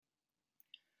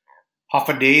Half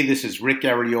a day. This is Rick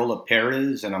Ariola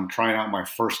Perez, and I'm trying out my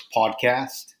first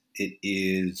podcast. It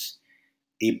is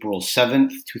April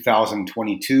 7th,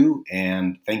 2022,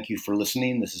 and thank you for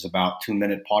listening. This is about a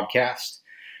 2-minute podcast.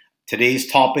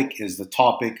 Today's topic is the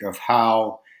topic of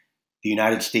how the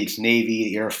United States Navy,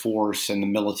 the Air Force, and the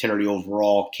military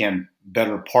overall can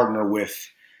better partner with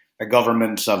the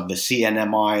governments of the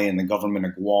CNMI and the government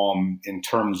of Guam in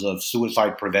terms of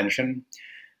suicide prevention.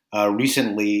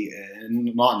 Recently,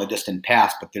 not in the distant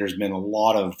past, but there's been a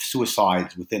lot of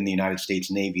suicides within the United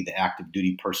States Navy, the active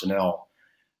duty personnel,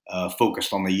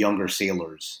 focused on the younger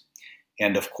sailors.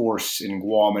 And of course, in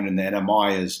Guam and in the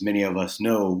NMI, as many of us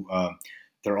know,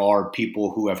 there are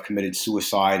people who have committed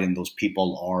suicide, and those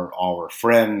people are our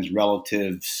friends,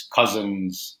 relatives,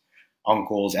 cousins,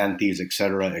 uncles, aunties,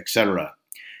 etc., etc.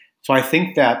 So I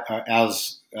think that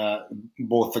as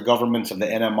both the governments of the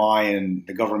NMI and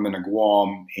the government of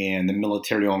Guam and the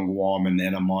military on Guam and the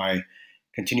NMI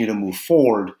continue to move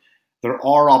forward, there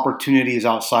are opportunities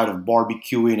outside of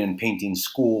barbecuing and painting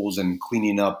schools and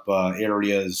cleaning up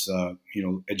areas,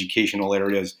 educational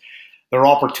areas. There are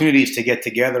opportunities to get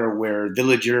together where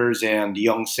villagers and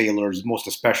young sailors, most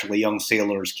especially young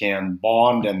sailors, can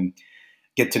bond and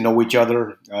get to know each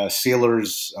other.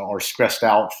 Sailors are stressed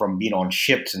out from being on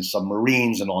ships and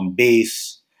submarines and on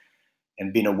base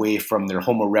and being away from their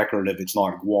home of record if it's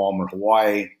not Guam or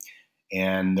Hawaii.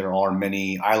 And there are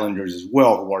many islanders as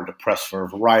well who are depressed for a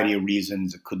variety of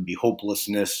reasons. It could be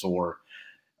hopelessness or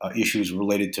issues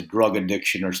related to drug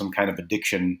addiction or some kind of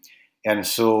addiction. And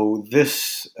so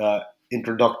this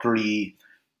introductory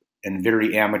and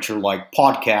very amateur-like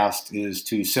podcast is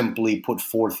to simply put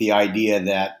forth the idea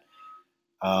that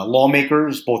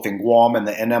lawmakers, both in Guam and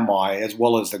the NMI, as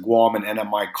well as the Guam and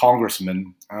NMI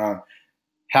congressmen,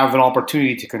 have an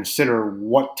opportunity to consider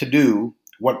what to do,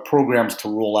 what programs to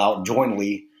roll out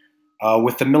jointly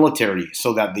with the military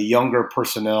so that the younger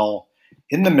personnel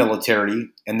in the military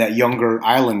and that younger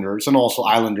islanders, and also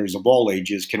islanders of all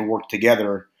ages, can work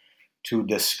together to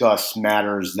discuss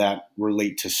matters that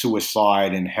relate to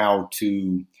suicide and how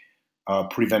to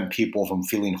prevent people from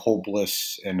feeling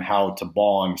hopeless and how to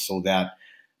bond so that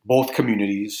both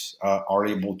communities are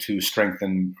able to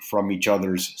strengthen from each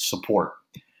other's support.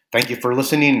 Thank you for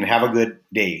listening and have a good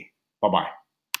day. Bye-bye.